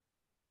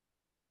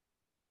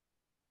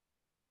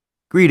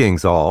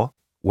Greetings, all.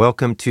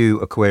 Welcome to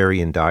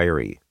Aquarian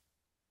Diary.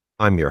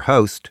 I'm your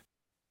host,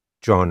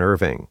 John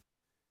Irving.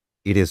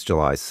 It is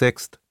July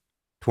 6th,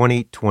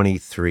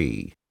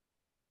 2023.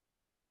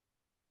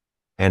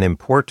 An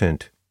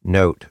important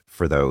note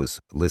for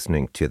those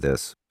listening to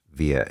this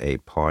via a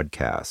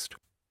podcast.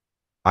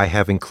 I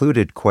have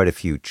included quite a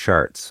few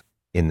charts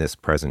in this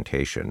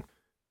presentation,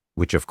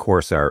 which of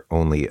course are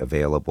only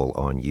available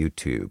on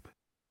YouTube.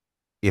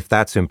 If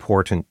that's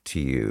important to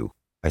you,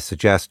 I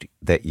suggest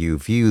that you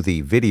view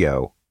the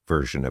video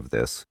version of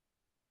this.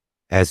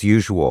 As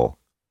usual,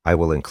 I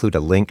will include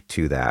a link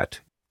to that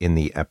in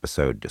the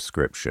episode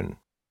description.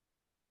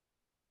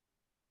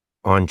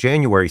 On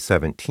January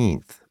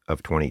 17th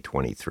of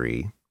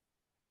 2023,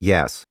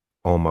 yes,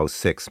 almost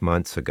 6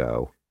 months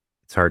ago,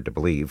 it's hard to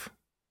believe,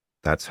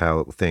 that's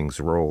how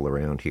things roll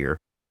around here.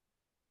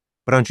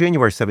 But on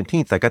January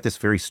 17th, I got this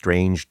very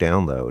strange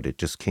download. It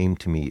just came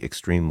to me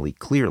extremely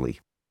clearly.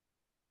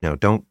 Now,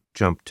 don't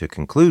jump to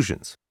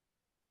conclusions,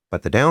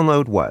 but the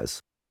download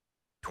was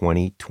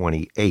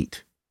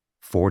 2028,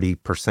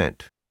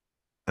 40%.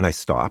 And I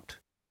stopped,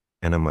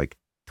 and I'm like,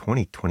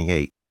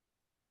 2028,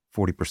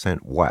 40%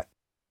 what?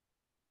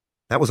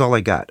 That was all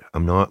I got.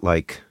 I'm not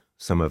like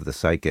some of the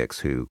psychics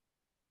who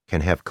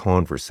can have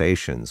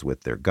conversations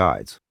with their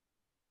guides.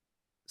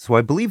 So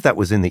I believe that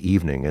was in the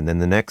evening, and then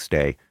the next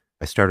day,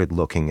 I started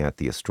looking at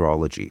the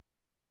astrology.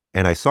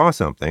 And I saw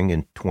something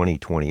in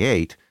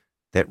 2028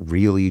 that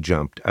really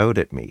jumped out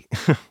at me.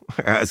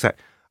 I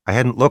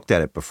hadn't looked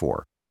at it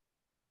before.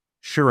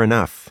 Sure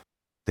enough,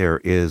 there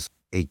is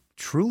a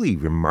truly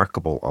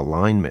remarkable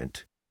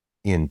alignment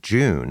in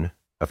June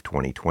of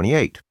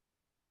 2028.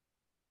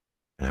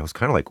 And I was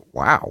kind of like,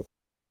 wow,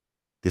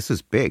 this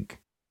is big.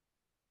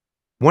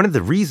 One of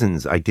the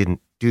reasons I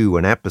didn't do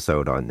an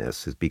episode on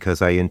this is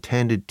because I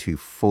intended to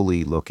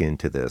fully look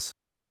into this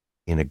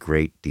in a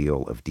great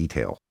deal of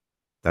detail.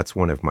 That's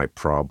one of my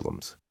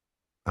problems.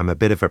 I'm a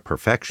bit of a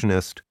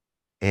perfectionist,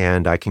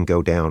 and I can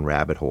go down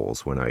rabbit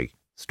holes when I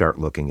start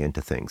looking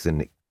into things,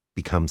 and it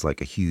becomes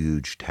like a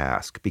huge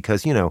task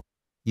because,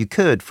 you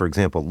could, for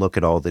example, look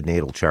at all the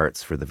natal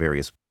charts for the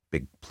various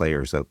big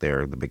players out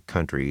there, the big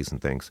countries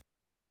and things,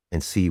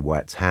 and see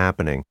what's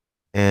happening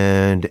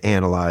and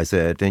analyze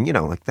it.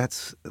 And,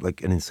 that's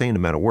like an insane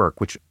amount of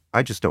work, which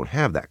I just don't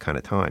have that kind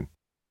of time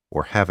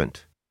or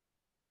haven't.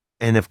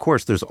 And of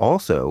course, there's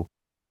also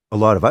a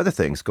lot of other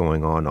things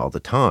going on all the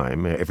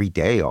time, every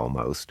day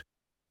almost,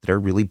 that are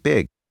really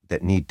big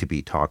that need to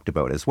be talked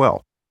about as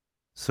well.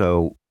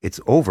 So it's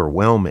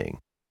overwhelming.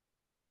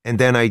 And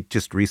then I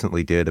just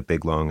recently did a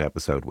big long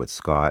episode with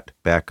Scott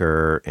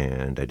Becker,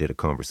 and I did a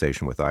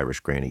conversation with Irish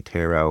Granny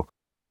Tarot,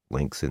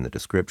 links in the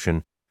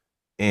description.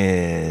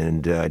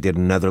 And I did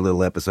another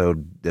little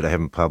episode that I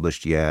haven't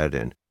published yet,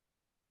 and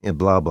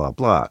blah, blah,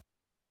 blah.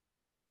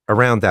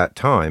 Around that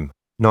time,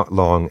 not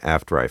long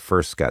after I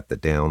first got the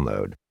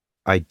download,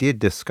 I did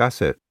discuss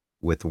it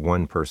with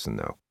one person,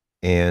 though,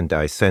 and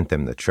I sent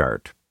them the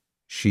chart.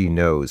 She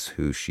knows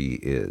who she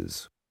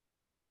is.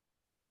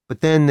 But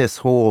then this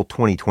whole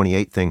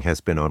 2028 thing has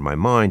been on my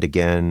mind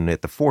again,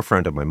 at the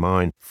forefront of my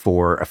mind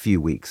for a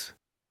few weeks.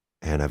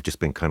 And I've just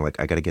been kind of like,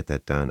 I got to get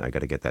that done. I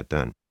got to get that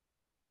done.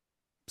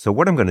 So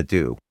what I'm going to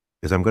do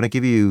is I'm going to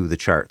give you the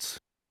charts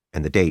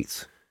and the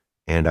dates,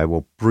 and I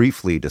will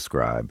briefly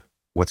describe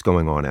what's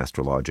going on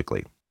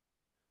astrologically.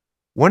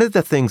 One of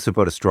the things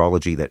about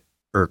astrology that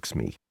irks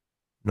me,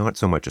 not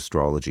so much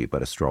astrology,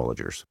 but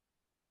astrologers,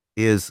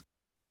 is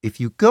if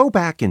you go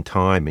back in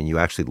time and you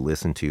actually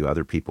listen to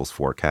other people's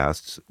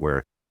forecasts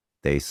where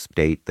they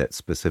state that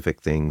specific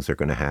things are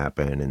going to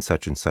happen in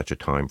such and such a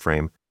time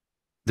frame,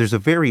 there's a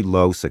very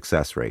low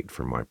success rate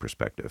from my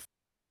perspective.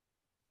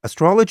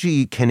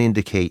 Astrology can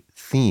indicate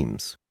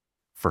themes,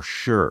 for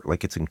sure,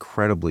 like it's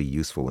incredibly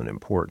useful and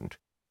important,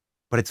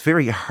 but it's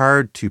very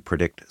hard to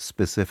predict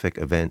specific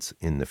events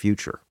in the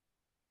future.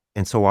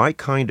 And so I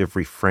kind of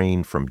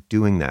refrain from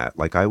doing that.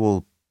 Like I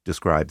will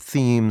describe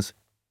themes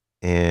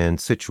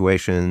and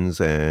situations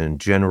and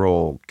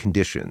general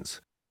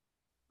conditions.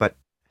 But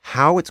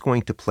how it's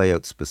going to play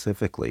out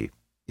specifically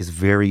is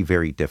very,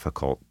 very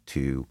difficult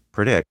to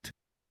predict.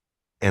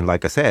 And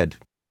like I said,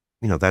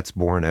 that's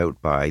borne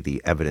out by the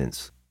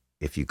evidence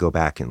if you go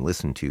back and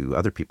listen to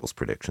other people's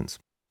predictions.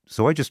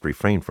 So I just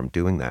refrain from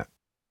doing that.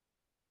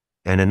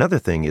 And another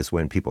thing is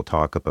when people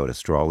talk about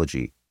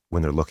astrology,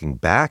 when they're looking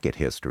back at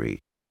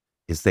history,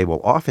 is they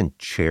will often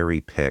cherry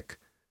pick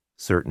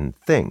certain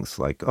things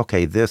like,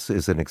 okay, this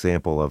is an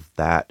example of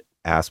that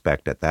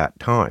aspect at that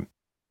time.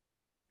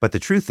 But the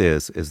truth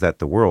is that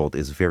the world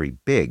is very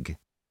big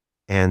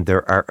and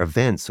there are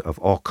events of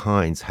all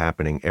kinds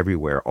happening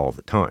everywhere all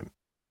the time.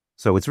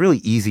 So it's really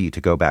easy to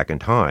go back in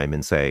time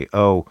and say,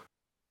 oh,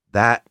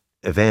 that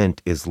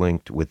event is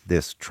linked with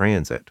this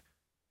transit.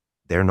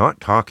 They're not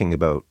talking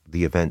about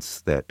the events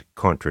that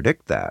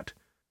contradict that.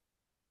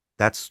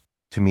 That's,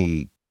 to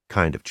me,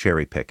 kind of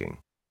cherry picking.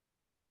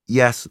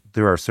 Yes,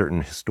 there are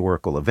certain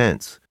historical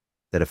events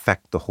that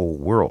affect the whole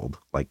world,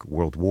 like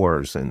world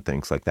wars and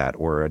things like that,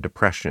 or a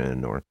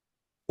depression,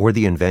 or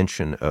the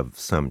invention of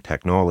some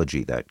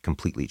technology that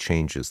completely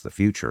changes the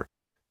future.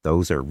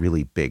 Those are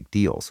really big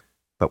deals.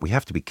 But we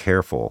have to be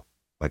careful,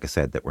 like I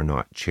said, that we're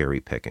not cherry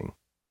picking.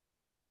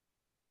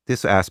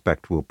 This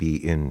aspect will be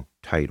in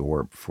tight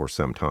orb for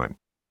some time.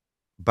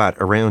 But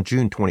around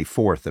June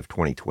 24th of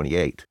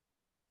 2028,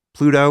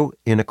 Pluto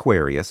in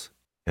Aquarius,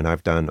 and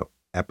I've done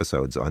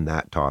episodes on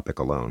that topic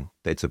alone,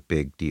 it's a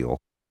big deal,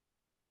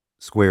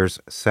 squares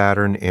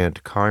Saturn and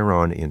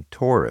Chiron in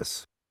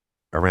Taurus,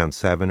 around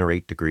 7 or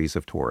 8 degrees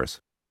of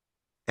Taurus.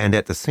 And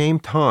at the same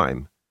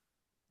time,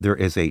 there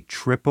is a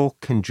triple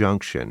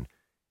conjunction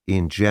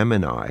in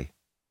Gemini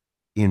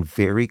in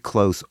very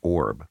close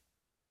orb,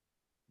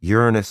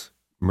 Uranus,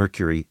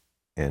 Mercury,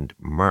 and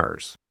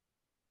Mars.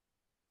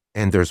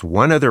 And there's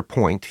one other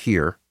point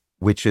here,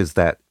 which is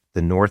that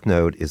the North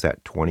Node is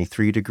at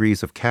 23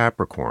 degrees of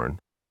Capricorn,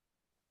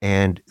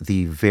 and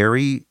the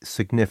very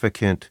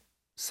significant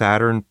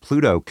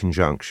Saturn-Pluto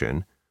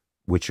conjunction,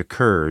 which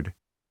occurred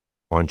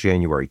on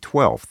January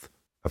 12th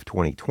of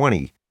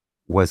 2020,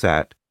 was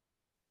at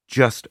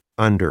just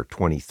under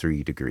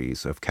 23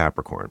 degrees of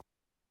Capricorn.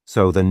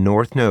 So the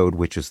North Node,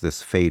 which is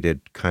this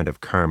fated kind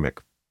of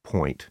karmic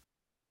point,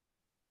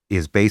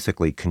 is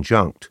basically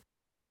conjunct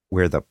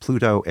where the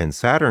Pluto and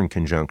Saturn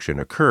conjunction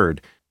occurred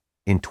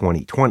in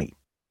 2020.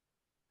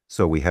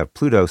 So we have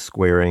Pluto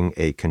squaring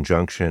a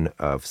conjunction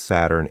of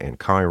Saturn and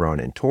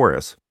Chiron in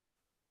Taurus,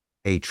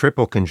 a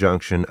triple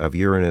conjunction of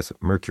Uranus,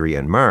 Mercury,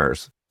 and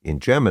Mars in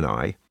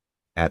Gemini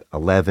at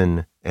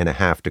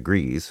 11.5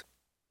 degrees,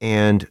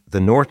 and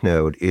the North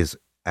Node is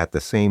at the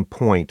same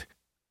point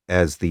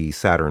as the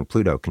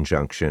Saturn-Pluto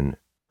conjunction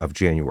of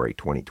January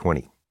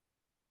 2020.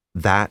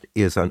 That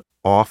is an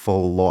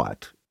awful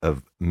lot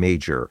of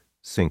major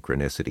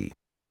synchronicity.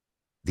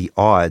 The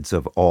odds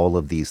of all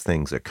of these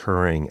things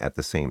occurring at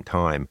the same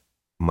time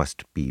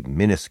must be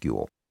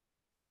minuscule.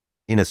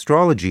 In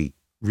astrology,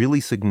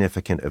 really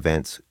significant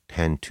events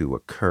tend to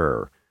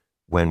occur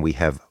when we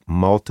have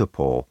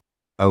multiple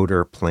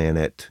outer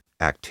planet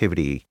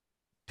activity,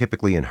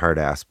 typically in hard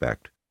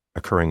aspect,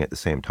 occurring at the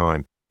same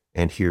time.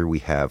 And here we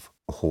have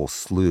a whole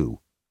slew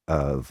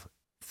of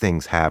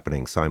things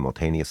happening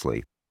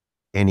simultaneously,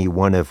 any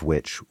one of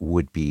which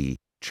would be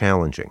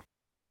challenging.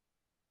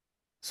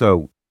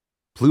 So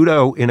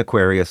Pluto in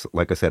Aquarius,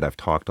 like I said, I've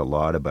talked a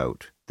lot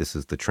about. This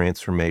is the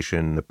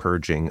transformation, the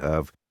purging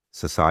of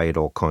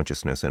societal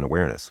consciousness and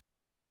awareness.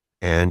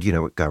 And,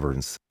 it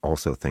governs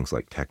also things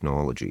like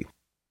technology.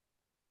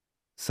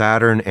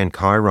 Saturn and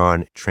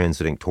Chiron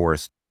transiting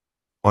Taurus.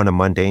 On a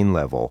mundane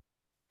level,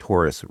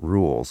 Taurus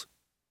rules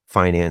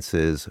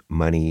finances,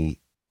 money,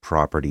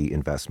 property,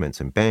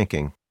 investments, and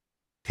banking.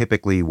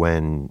 Typically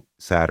when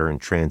Saturn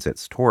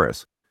transits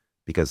Taurus,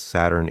 because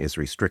Saturn is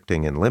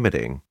restricting and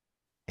limiting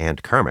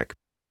and karmic,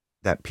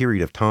 that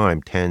period of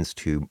time tends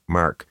to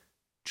mark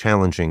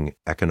challenging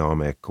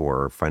economic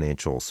or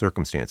financial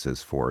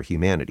circumstances for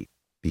humanity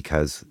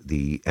because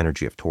the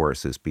energy of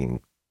Taurus is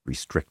being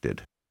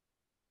restricted.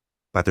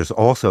 But there's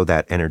also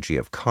that energy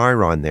of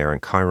Chiron there,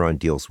 and Chiron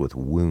deals with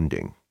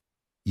wounding,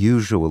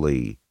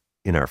 usually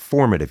in our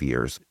formative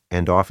years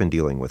and often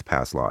dealing with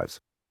past lives.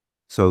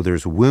 So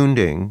there's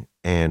wounding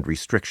and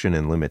restriction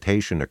and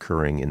limitation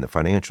occurring in the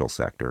financial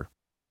sector.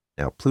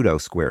 Now, Pluto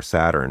square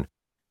Saturn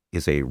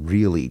is a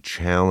really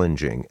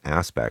challenging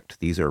aspect.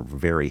 These are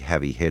very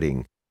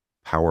heavy-hitting,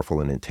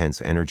 powerful and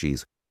intense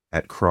energies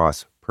at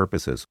cross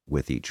purposes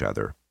with each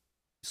other.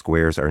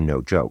 Squares are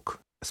no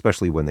joke,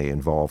 especially when they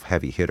involve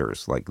heavy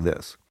hitters like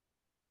this.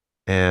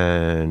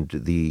 And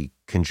the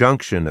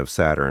conjunction of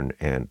Saturn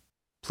and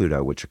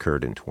Pluto, which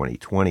occurred in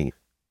 2020,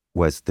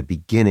 was the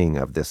beginning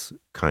of this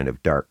kind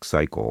of dark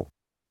cycle.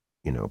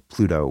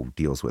 Pluto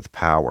deals with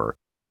power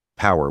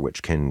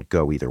which can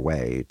go either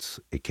way.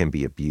 It can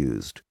be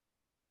abused,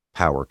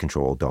 power,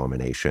 control,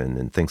 domination,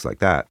 and things like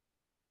that.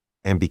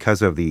 And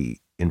because of the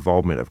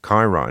involvement of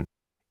Chiron,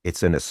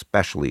 it's an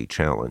especially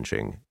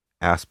challenging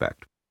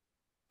aspect.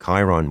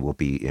 Chiron will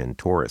be in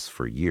Taurus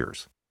for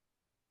years,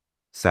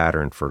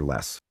 Saturn for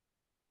less.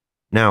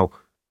 Now,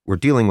 we're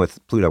dealing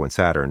with Pluto and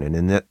Saturn, and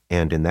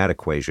in that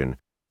equation,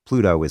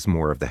 Pluto is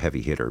more of the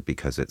heavy hitter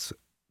because it's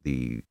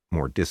the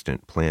more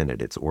distant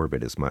planet. Its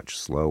orbit is much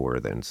slower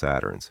than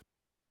Saturn's.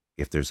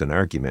 If there's an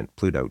argument,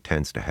 Pluto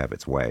tends to have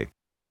its way.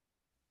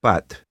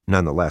 But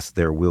nonetheless,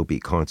 there will be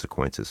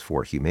consequences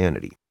for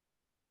humanity.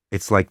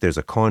 It's like there's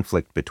a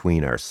conflict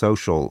between our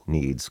social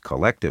needs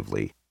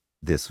collectively,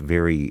 this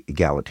very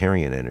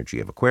egalitarian energy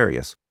of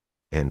Aquarius,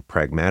 and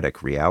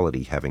pragmatic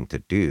reality having to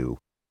do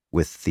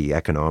with the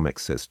economic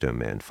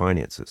system and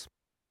finances.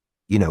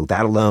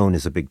 That alone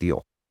is a big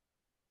deal.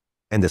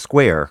 And the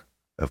square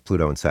of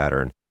Pluto and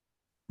Saturn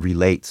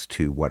relates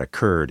to what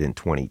occurred in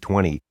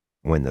 2020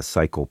 when the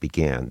cycle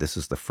began. This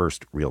is the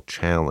first real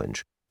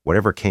challenge.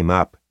 Whatever came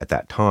up at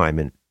that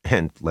time,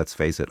 and let's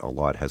face it, a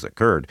lot has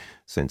occurred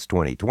since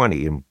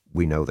 2020, and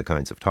we know the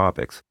kinds of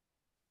topics.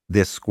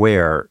 This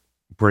square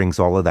brings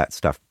all of that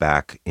stuff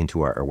back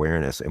into our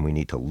awareness, and we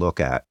need to look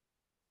at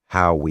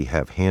how we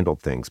have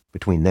handled things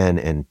between then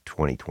and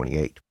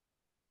 2028.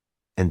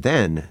 And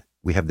then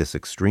we have this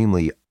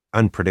extremely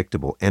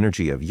unpredictable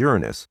energy of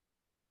Uranus,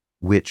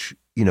 which,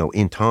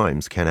 in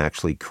times can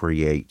actually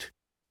create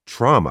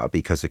trauma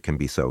because it can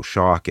be so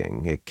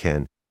shocking. It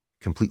can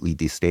completely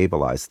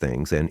destabilize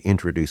things and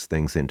introduce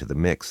things into the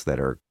mix that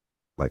are,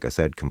 like I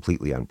said,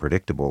 completely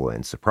unpredictable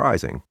and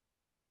surprising.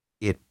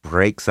 It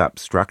breaks up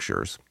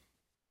structures.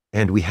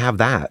 And we have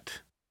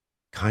that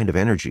kind of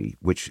energy,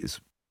 which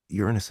is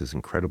Uranus is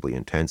incredibly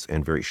intense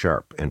and very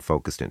sharp and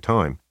focused in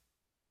time,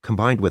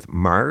 combined with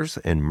Mars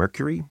and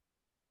Mercury.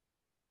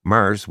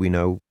 Mars, we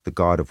know, the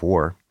god of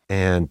war,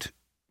 and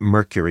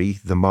Mercury,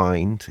 the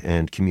mind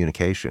and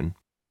communication,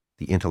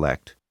 the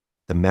intellect,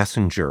 the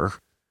messenger.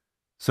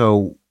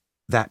 So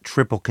that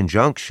triple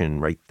conjunction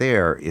right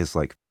there is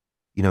like,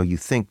 you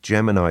think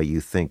Gemini,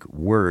 you think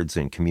words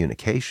and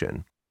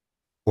communication,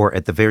 or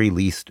at the very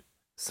least,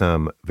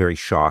 some very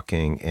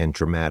shocking and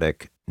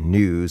dramatic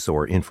news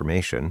or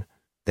information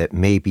that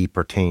maybe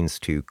pertains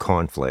to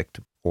conflict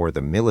or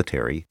the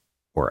military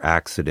or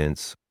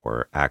accidents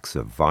or acts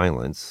of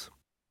violence,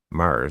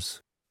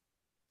 Mars.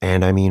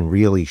 And I mean,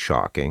 really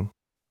shocking,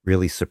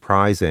 really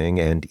surprising,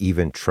 and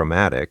even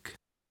traumatic.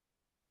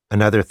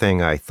 Another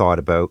thing I thought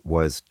about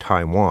was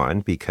Taiwan,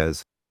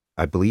 because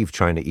I believe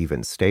China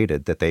even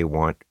stated that they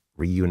want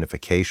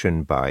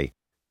reunification by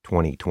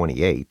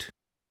 2028.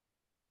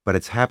 But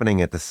it's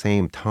happening at the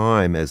same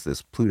time as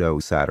this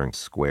Pluto-Saturn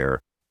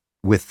square,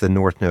 with the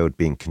North Node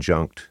being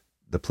conjunct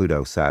the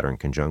Pluto-Saturn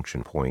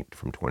conjunction point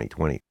from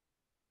 2020.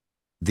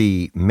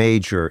 The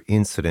major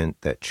incident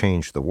that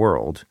changed the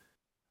world,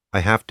 I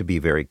have to be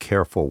very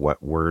careful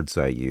what words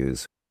I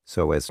use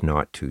so as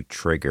not to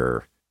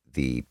trigger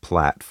the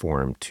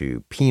platform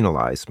to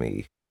penalize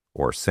me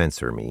or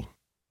censor me.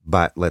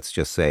 But let's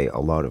just say a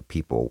lot of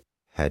people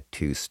had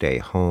to stay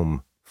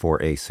home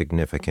for a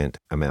significant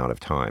amount of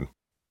time.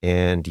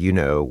 And,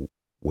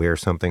 wear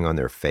something on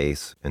their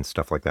face and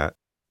stuff like that.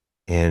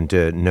 And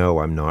no,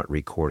 I'm not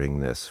recording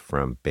this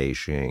from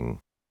Beijing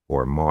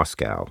or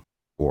Moscow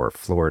or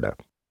Florida.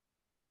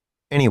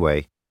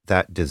 Anyway,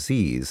 that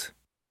disease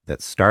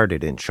that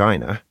started in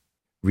China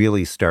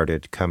really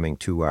started coming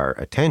to our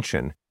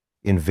attention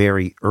in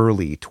very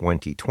early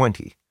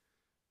 2020.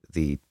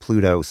 The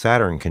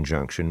Pluto-Saturn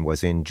conjunction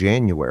was in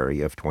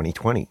January of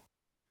 2020.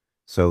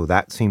 So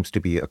that seems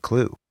to be a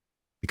clue,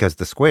 because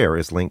the square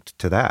is linked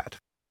to that.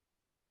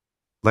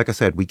 Like I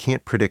said, we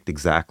can't predict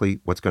exactly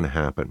what's going to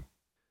happen,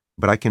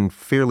 but I can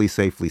fairly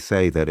safely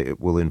say that it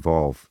will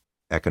involve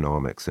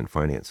economics and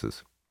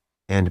finances,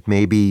 and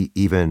maybe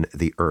even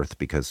the Earth,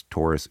 because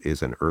Taurus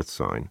is an Earth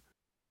sign.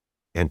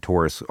 And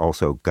Taurus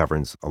also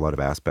governs a lot of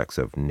aspects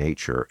of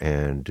nature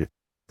and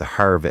the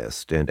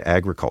harvest and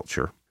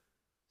agriculture.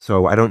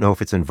 So I don't know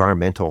if it's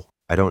environmental.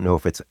 I don't know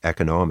if it's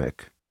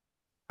economic.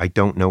 I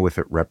don't know if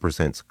it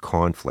represents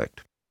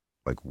conflict,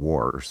 like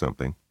war or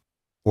something,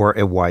 or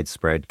a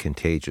widespread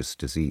contagious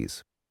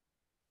disease.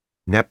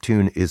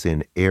 Neptune is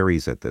in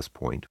Aries at this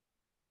point.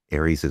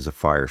 Aries is a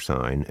fire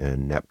sign,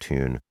 and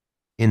Neptune,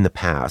 in the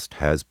past,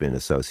 has been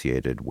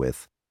associated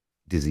with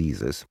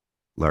diseases,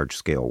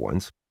 large-scale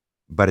ones,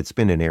 but it's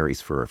been in Aries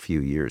for a few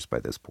years by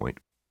this point.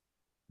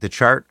 The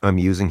chart I'm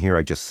using here,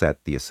 I just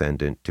set the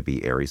ascendant to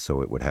be Aries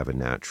so it would have a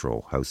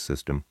natural house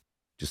system,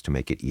 just to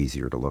make it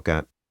easier to look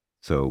at.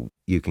 So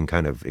you can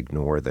kind of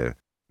ignore the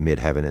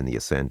midheaven and the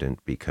ascendant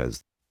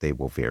because they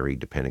will vary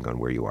depending on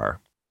where you are.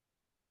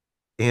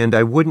 And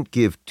I wouldn't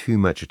give too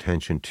much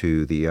attention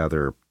to the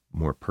other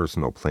more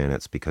personal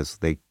planets because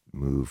they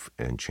move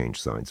and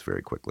change signs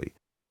very quickly.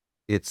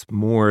 It's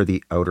more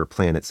the outer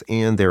planets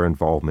and their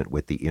involvement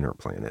with the inner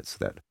planets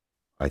that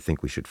I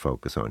think we should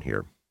focus on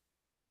here.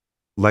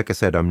 Like I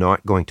said, I'm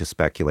not going to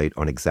speculate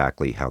on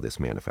exactly how this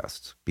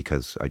manifests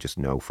because I just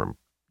know from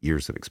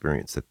years of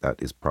experience that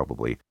that is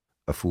probably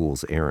a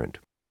fool's errand.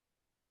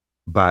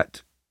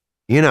 But,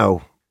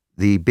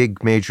 the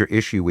big major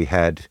issue we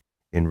had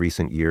in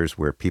recent years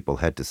where people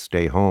had to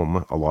stay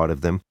home, a lot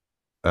of them,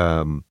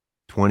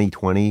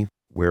 2020,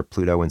 where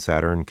Pluto and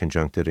Saturn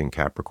conjuncted in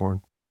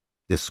Capricorn,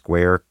 this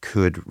square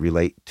could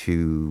relate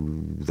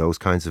to those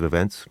kinds of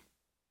events.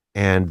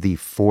 And the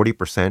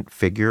 40%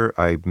 figure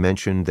I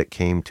mentioned that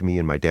came to me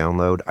in my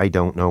download, I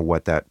don't know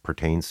what that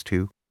pertains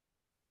to.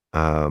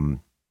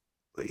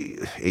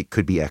 It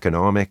could be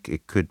economic.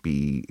 It could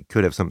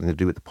have something to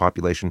do with the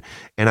population.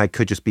 And I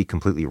could just be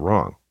completely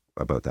wrong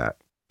about that.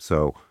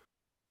 So,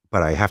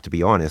 but I have to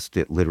be honest,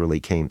 it literally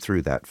came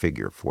through that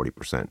figure,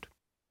 40%.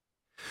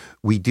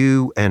 We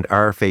do and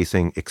are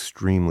facing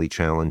extremely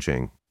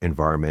challenging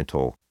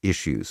environmental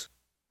issues.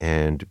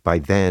 And by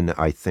then,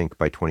 I think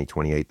by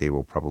 2028, they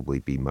will probably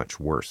be much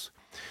worse.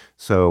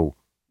 So,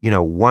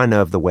 one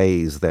of the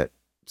ways that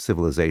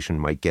civilization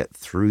might get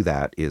through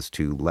that is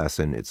to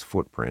lessen its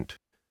footprint.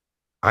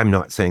 I'm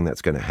not saying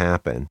that's going to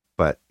happen,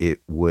 but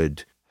it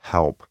would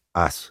help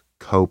us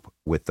cope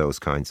with those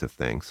kinds of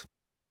things.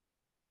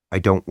 I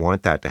don't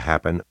want that to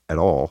happen at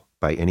all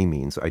by any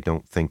means. I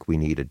don't think we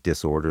need a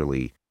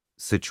disorderly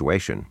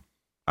situation.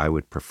 I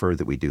would prefer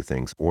that we do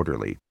things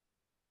orderly.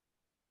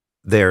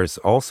 There's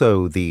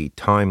also the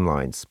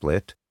timeline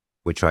split,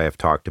 which I have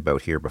talked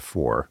about here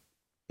before.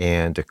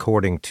 And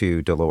according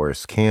to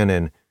Dolores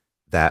Cannon,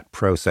 that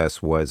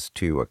process was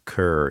to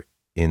occur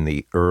in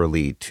the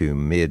early to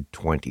mid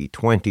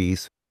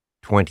 2020s.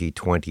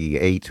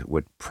 2028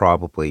 would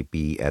probably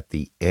be at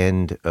the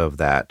end of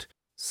that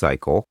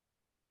cycle.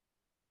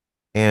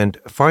 And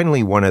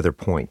finally, one other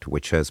point,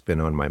 which has been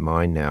on my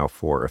mind now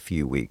for a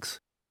few weeks,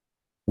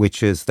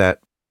 which is that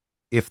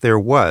if there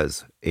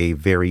was a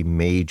very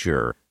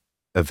major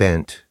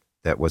event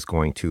that was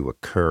going to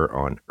occur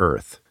on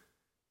Earth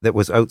that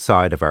was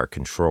outside of our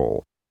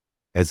control,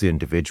 as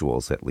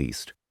individuals at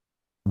least,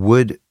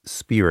 would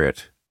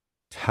Spirit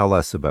tell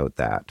us about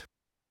that?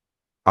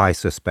 I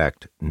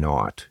suspect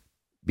not,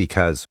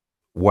 because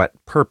what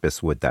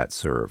purpose would that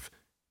serve?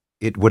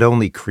 It would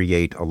only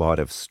create a lot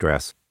of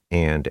stress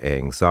and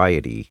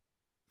anxiety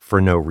for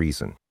no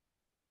reason.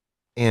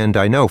 And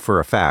I know for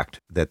a fact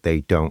that they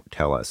don't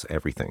tell us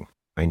everything.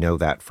 I know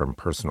that from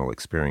personal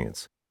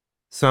experience.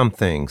 Some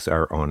things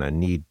are on a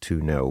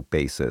need-to-know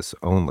basis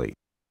only.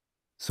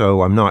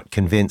 So I'm not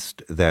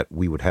convinced that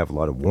we would have a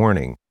lot of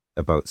warning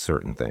about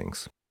certain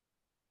things.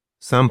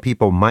 Some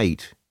people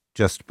might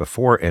just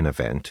before an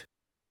event,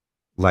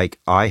 like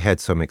I had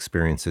some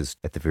experiences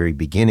at the very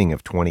beginning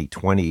of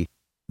 2020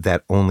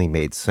 that only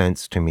made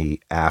sense to me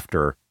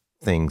after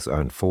things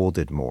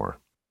unfolded more,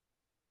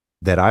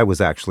 that I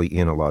was actually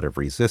in a lot of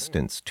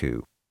resistance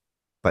to.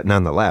 But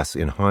nonetheless,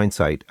 in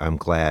hindsight, I'm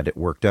glad it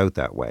worked out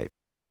that way.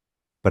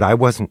 But I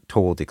wasn't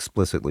told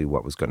explicitly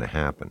what was going to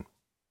happen,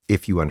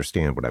 if you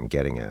understand what I'm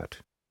getting at.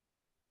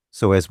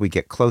 So as we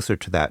get closer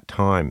to that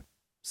time,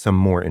 some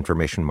more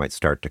information might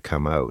start to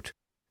come out.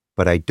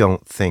 But I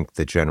don't think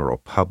the general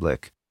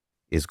public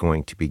is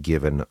going to be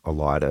given a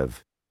lot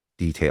of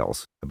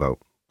details about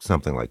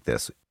something like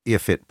this,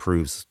 if it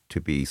proves to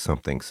be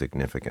something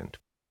significant.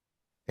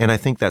 And I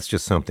think that's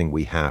just something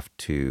we have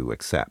to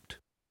accept,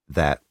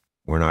 that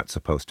we're not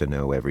supposed to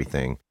know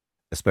everything,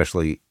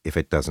 especially if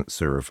it doesn't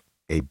serve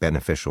a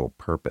beneficial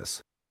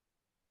purpose.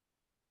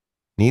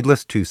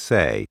 Needless to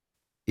say,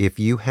 if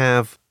you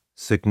have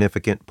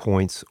significant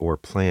points or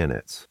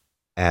planets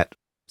at,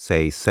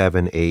 say,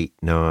 7, 8,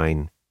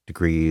 9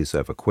 degrees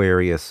of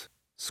Aquarius,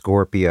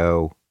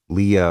 Scorpio,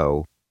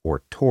 Leo,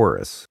 or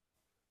Taurus,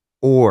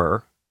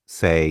 or,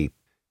 say,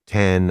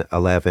 10,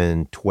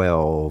 11,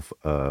 12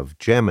 of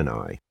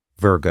Gemini,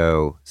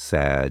 Virgo,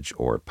 Sag,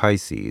 or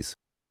Pisces,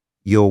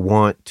 you'll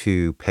want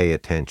to pay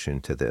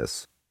attention to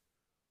this.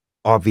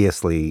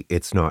 Obviously,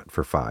 it's not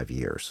for 5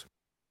 years,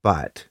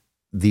 but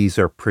these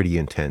are pretty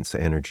intense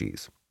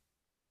energies.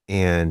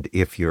 And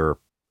if you're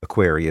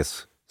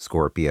Aquarius,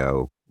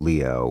 Scorpio,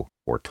 Leo,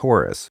 or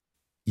Taurus,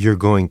 you're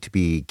going to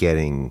be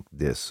getting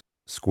this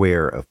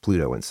square of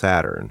Pluto and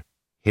Saturn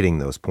hitting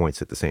those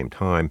points at the same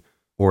time.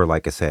 Or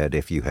like I said,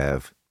 if you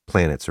have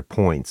planets or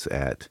points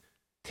at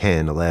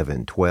 10,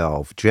 11,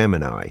 12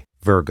 Gemini,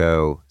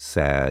 Virgo,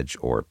 Sag,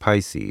 or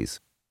Pisces,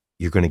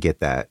 you're going to get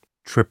that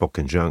triple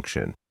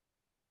conjunction.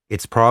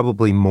 It's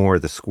probably more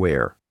the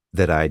square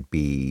that I'd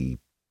be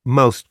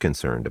most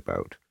concerned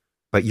about.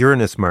 But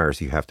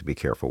Uranus-Mars you have to be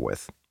careful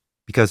with,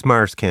 because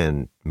Mars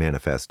can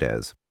manifest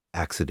as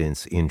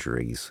accidents,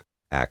 injuries,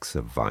 acts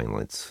of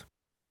violence,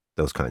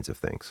 those kinds of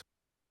things.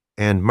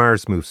 And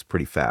Mars moves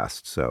pretty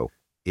fast, so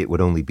it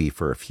would only be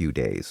for a few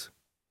days,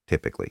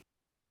 typically.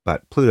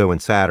 But Pluto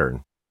and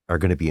Saturn are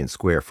going to be in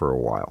square for a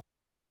while.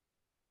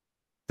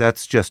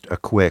 That's just a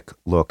quick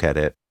look at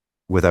it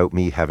without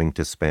me having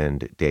to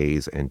spend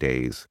days and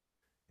days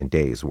and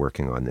days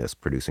working on this,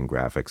 producing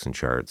graphics and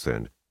charts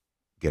and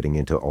getting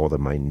into all the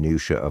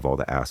minutia of all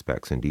the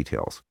aspects and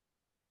details.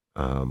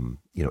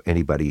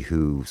 Anybody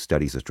who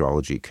studies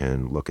astrology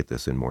can look at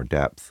this in more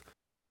depth,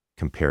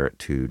 compare it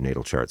to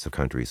natal charts of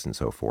countries and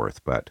so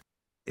forth. But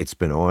it's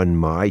been on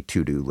my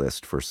to-do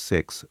list for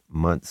 6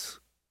 months.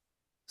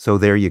 So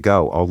there you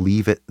go. I'll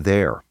leave it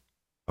there.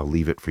 I'll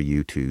leave it for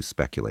you to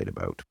speculate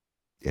about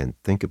and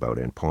think about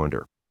and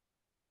ponder.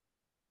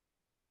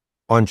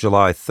 On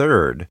July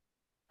 3rd,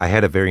 I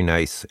had a very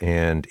nice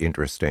and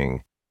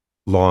interesting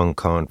long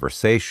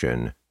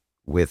conversation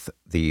with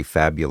the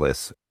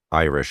fabulous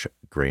Irish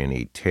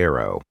Granny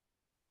Tarot.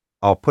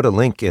 I'll put a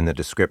link in the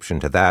description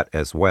to that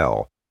as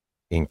well,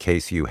 in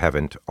case you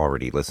haven't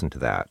already listened to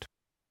that.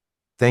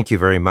 Thank you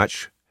very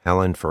much,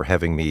 Helen, for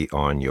having me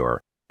on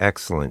your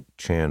excellent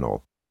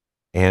channel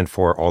and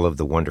for all of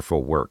the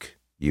wonderful work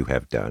you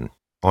have done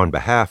on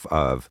behalf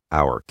of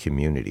our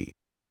community.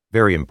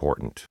 Very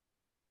important.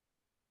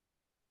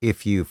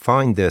 If you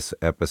find this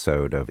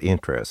episode of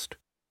interest,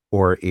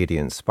 or it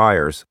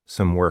inspires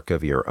some work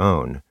of your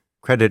own,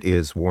 credit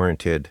is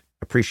warranted,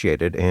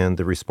 appreciated, and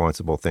the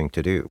responsible thing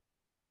to do.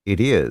 It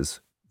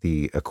is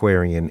the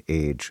Aquarian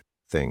age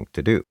thing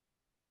to do.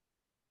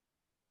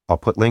 I'll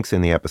put links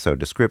in the episode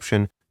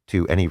description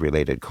to any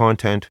related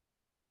content,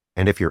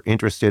 and if you're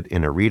interested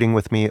in a reading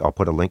with me, I'll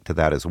put a link to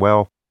that as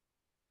well.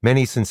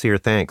 Many sincere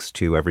thanks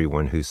to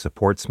everyone who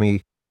supports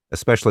me,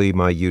 especially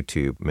my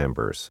YouTube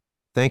members.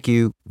 Thank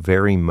you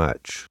very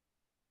much.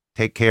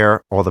 Take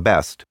care, all the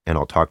best, and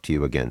I'll talk to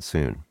you again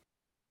soon.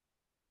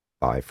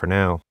 Bye for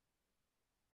now.